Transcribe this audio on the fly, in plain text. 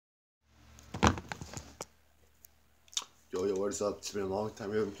Yo, what's up? It's been a long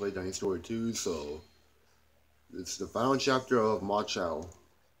time we haven't played Dynasty 2, so it's the final chapter of Ma Chao.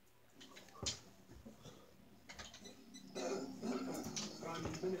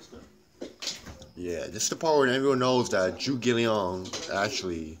 Yeah, this is the part where everyone knows that Zhu Giliang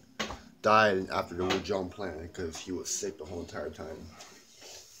actually died after the Wuzhong plan because he was sick the whole entire time.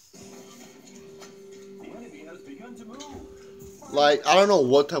 Like, I don't know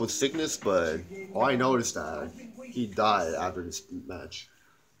what type of sickness, but all I know is that he died after this match.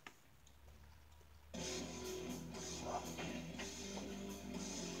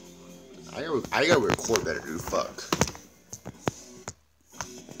 I gotta record better, dude. Fuck.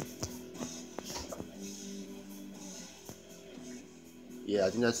 Yeah, I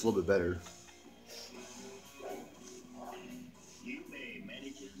think that's a little bit better.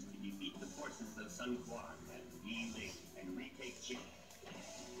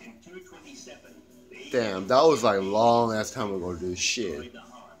 Damn, that was like long ass time ago, dude. Shit.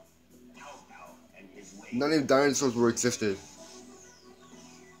 None of the dinosaurs were existed.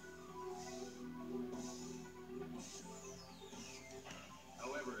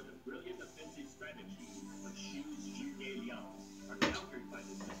 However, the brilliant offensive strategy of Shu's Zhu Geliang are countered by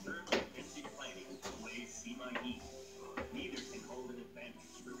the superb defensive planning of Wei Sima Yi. Neither can hold an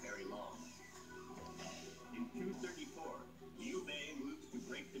advantage for very long. In 234, Liu Bei moves to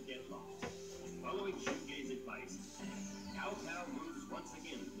break the deadlock. Following Zhu Gei's advice, Cao Cao moves once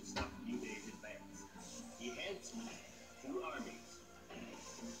again to stop Liu Bei's advance. He heads with 2 armies.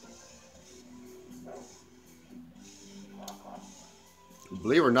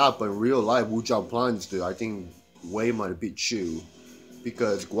 Believe it or not, but in real life, Wu Zhao plans to, I think Wei might have beat Shu.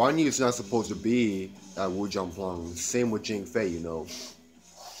 Because Guan Yu is not supposed to be at Wu Zhangplong. Same with Jing Fei, you know.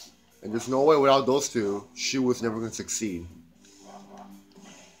 And there's no way without those two, Shu was never going to succeed.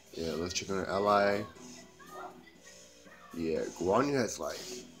 Yeah, let's check on our ally. Yeah, Guan Yu has like,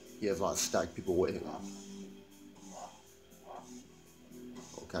 he has a lot of stacked people with him.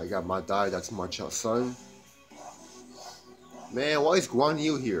 Okay, I got my Dai, that's Ma Chao's son. Man, why is Guan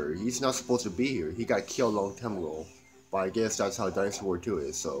Yu here? He's not supposed to be here. He got killed a long time ago. But I guess that's how Dynasty War 2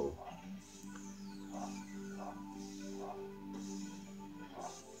 is, so.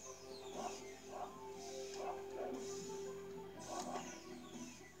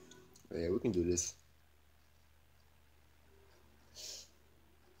 Yeah, we can do this.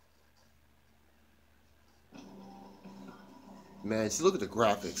 Man, just look at the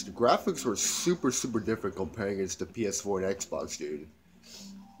graphics. The graphics were super different comparing against the PS4 and Xbox, dude.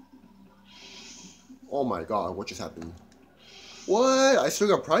 Oh my god, what just happened? What? I still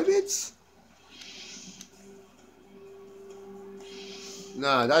got privates?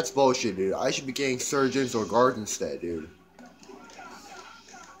 Nah, that's bullshit, dude. I should be getting surgeons or guards instead, dude.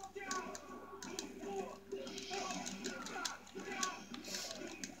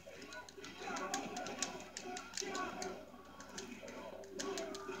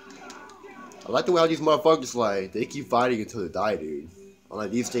 I like the way how these motherfuckers, like, they keep fighting until they die, dude.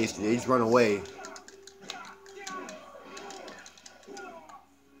 Unlike these days, they just run away.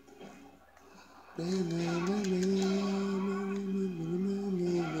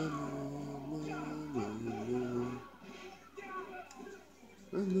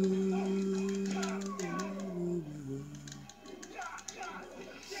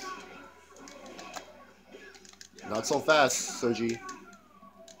 Not so fast, Soji.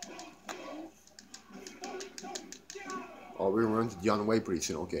 Oh, we're gonna run to Dion Way pretty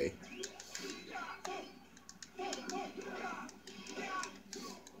soon, okay.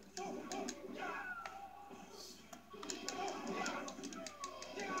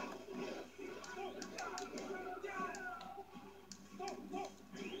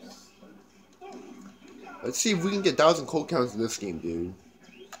 Let's see if we can get 1,000 cold counts in this game, dude.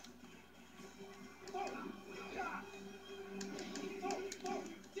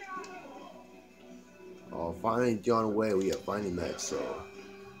 Oh, finally Dion Way, we have finally met, so.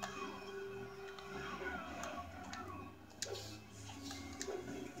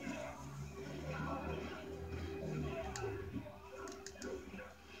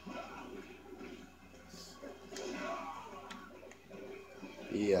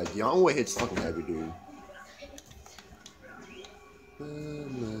 Yeah, Dion Way hits fucking heavy, dude.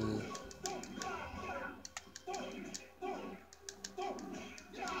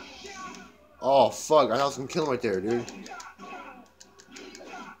 Oh, fuck. I thought I was gonna kill him right there, dude.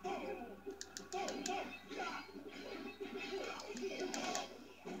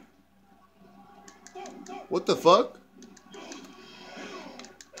 What the fuck?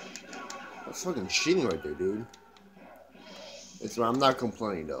 That's fucking cheating right there, dude. I'm not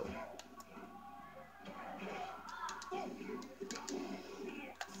complaining, though.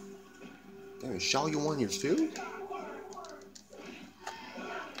 Damn, Xiao Yuan yours too?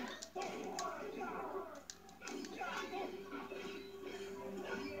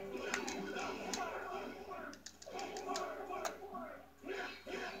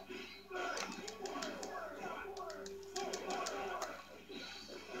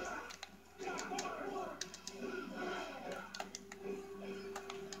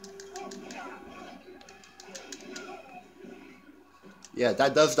 Yeah,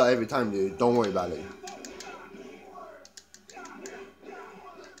 that does die every time, dude. Don't worry about it.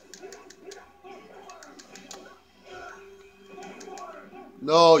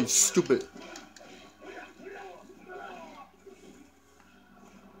 No, you stupid.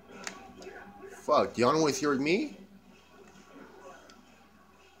 Fuck, Diana was here with me?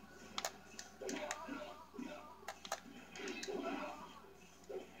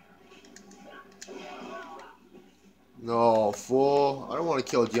 No, fool. I don't want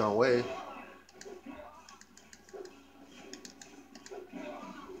to kill Dion Wei.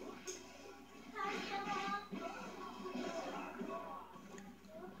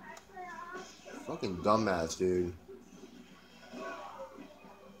 Fucking dumbass, dude.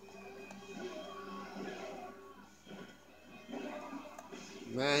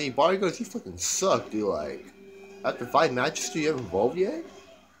 Man, you bodyguards, you fucking suck, dude. Like, after 5 matches, do you haven't evolved yet?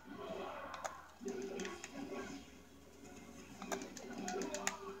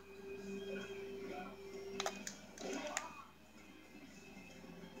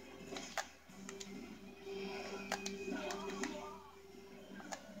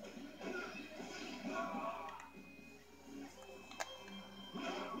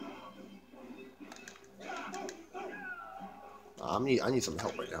 I need some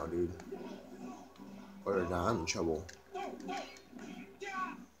help right now, dude. Or nah, I'm in trouble.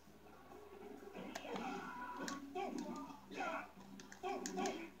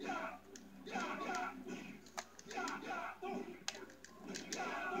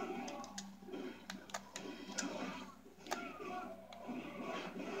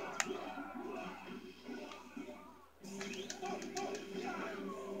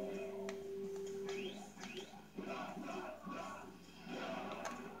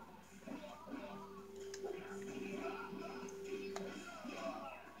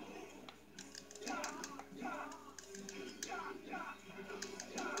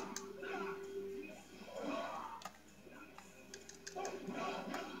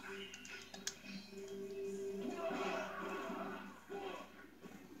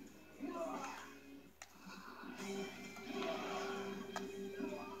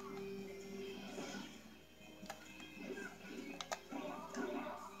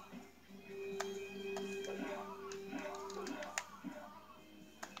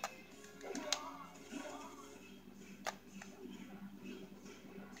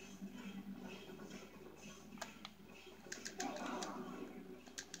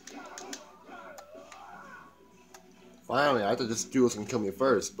 Finally, I thought this dude was gonna kill me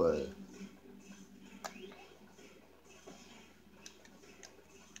first, but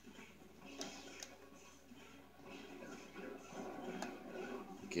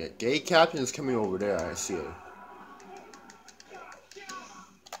okay, gay captain is coming over there. I see it.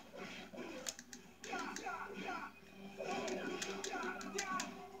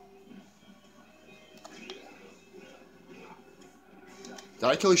 Did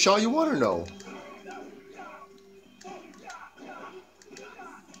I kill Xiao Yuan or no?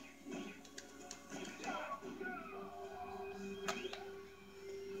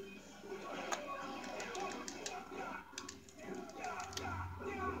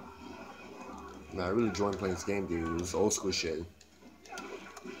 Nah, I really enjoyed playing this game, dude. It was old school shit.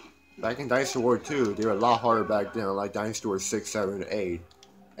 Back in Dynasty War 2, they were a lot harder back then, like Dynasty War 6, 7, and 8.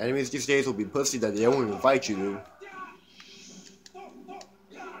 Enemies these days will be pussy that they won't even fight you, dude.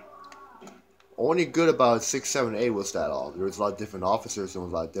 Only good about 6, 7, 8 was that there was a lot of different officers and it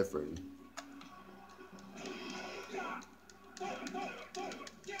was a lot different.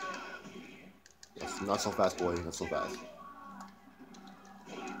 That's not so fast, boy. Not so fast.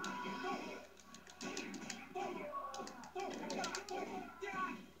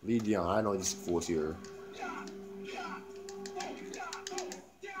 Lead Dion, I know these fools here.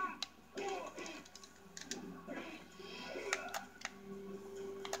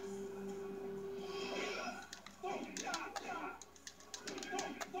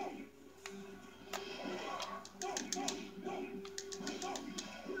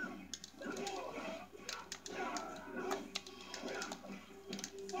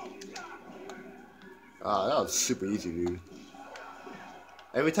 Ah, that was super easy, dude.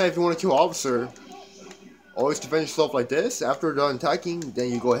 Every time if you want to kill an officer, always defend yourself like this. After done attacking, then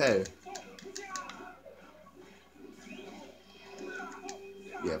you go ahead.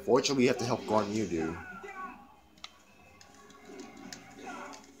 Unfortunately, we have to help Guan Yu, dude.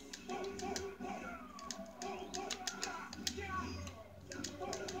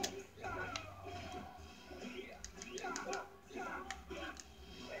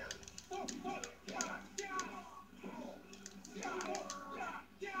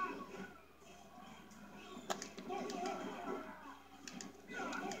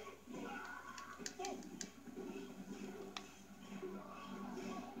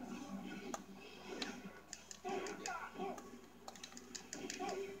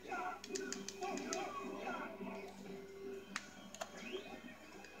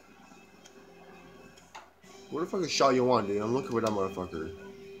 Where the fuck is Xiao Yuan, dude? I'm looking for that motherfucker.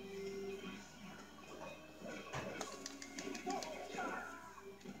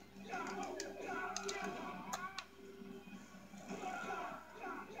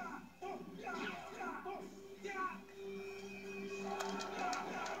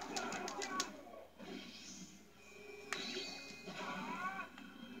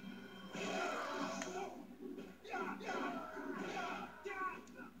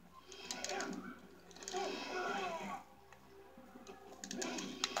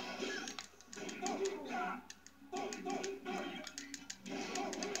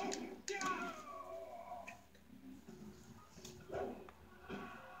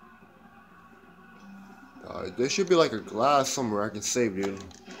 There should be like a glass somewhere I can save, dude.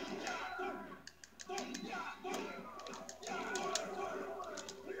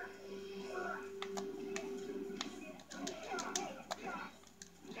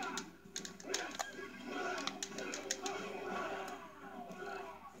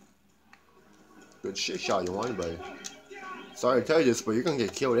 Good shit, Xiao Yuan, but sorry to tell you this, but you're gonna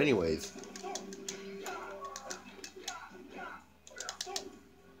get killed anyways.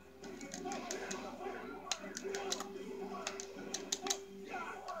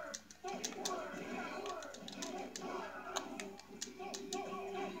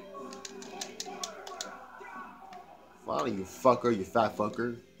 Finally, you fucker, you fat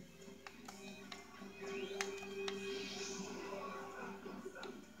fucker.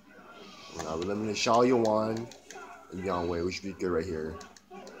 We're limiting Xiao Yuan and Yang Wei. We should be good right here.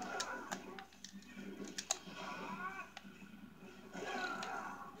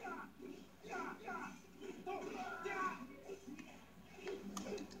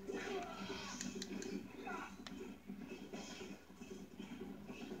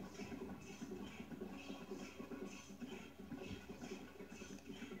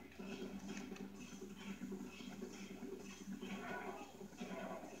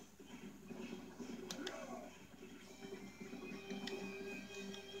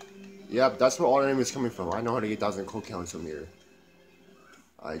 Yep, that's where all the enemies coming from. I know how to get 1,000 cold counts from here.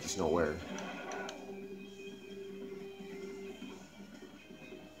 I just know where.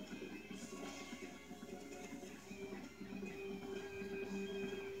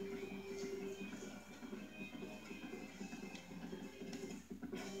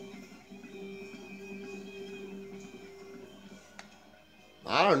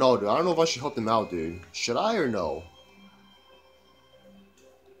 I don't know, dude. I don't know if I should help them out, dude. Should I or no?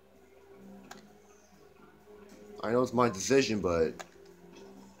 I know it's my decision, but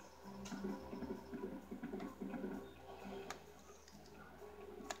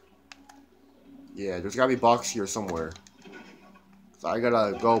yeah, there's gotta be a box here somewhere. So I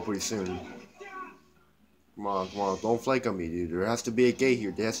gotta go pretty soon. Come on, don't flake on me, dude. There has to be a gate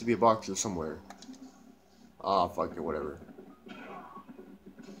here. There has to be a box here somewhere. Ah, fuck it, whatever.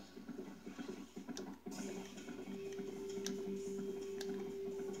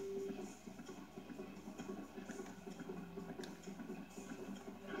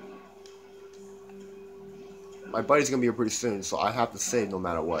 My buddy's gonna be here pretty soon, so I have to save no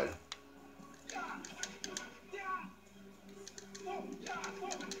matter what.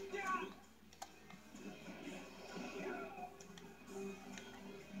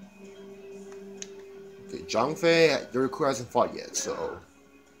 Okay, Zhang Fei, their crew hasn't fought yet, so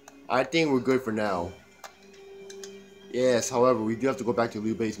I think we're good for now. Yes, however, we do have to go back to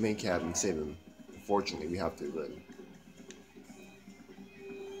Liu Bei's main cabin and save him. Unfortunately, we have to, but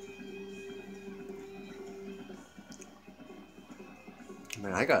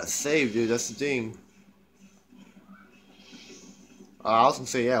man, I gotta save, dude. That's the thing. I was gonna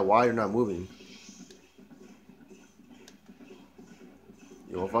say, yeah, why you're not moving?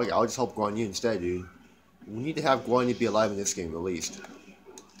 You know, fuck it, I'll just help Guan Yu instead, dude. We need to have Guan Yu be alive in this game, at least.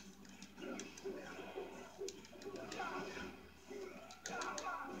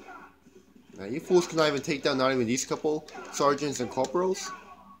 Now, you fools cannot even take down not even these couple sergeants and corporals?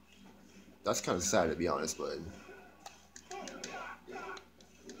 That's kind of sad, to be honest, but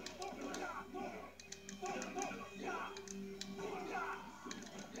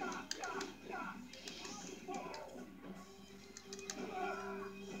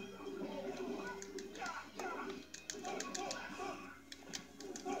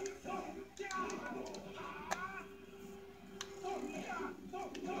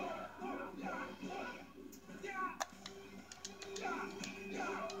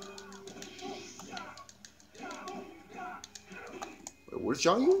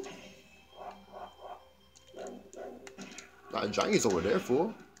John Yu? Nah, John Yu's over there,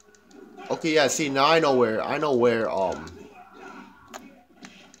 fool. Okay, yeah, see, now I know where, yeah,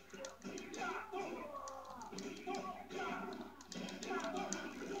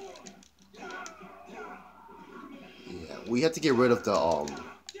 we have to get rid of the,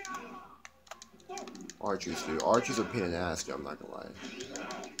 archers, dude. Archers are a pain in the ass, dude, I'm not gonna lie.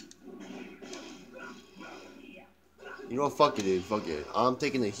 You know what, fuck it, dude, fuck it. I'm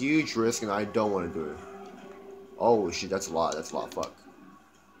taking a huge risk and I don't want to do it. Oh, shit, that's a lot, fuck.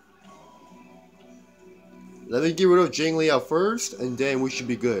 Let me get rid of Jing Liao first, and then we should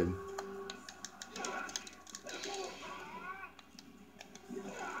be good.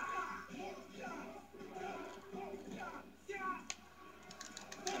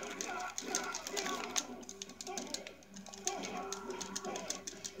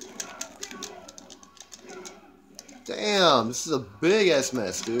 Damn, this is a big ass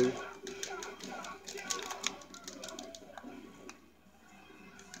mess, dude.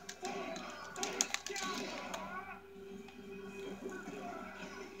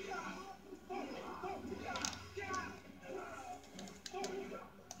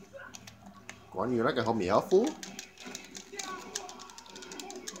 Guan, you're not gonna help me out, fool?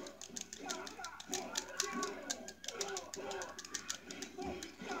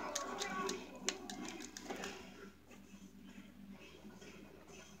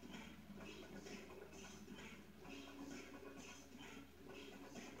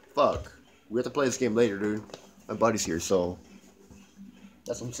 Fuck. We have to play this game later, dude. My buddy's here, so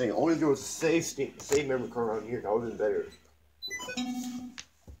that's what I'm saying. Only if there was a save memory card around here, that would have been better.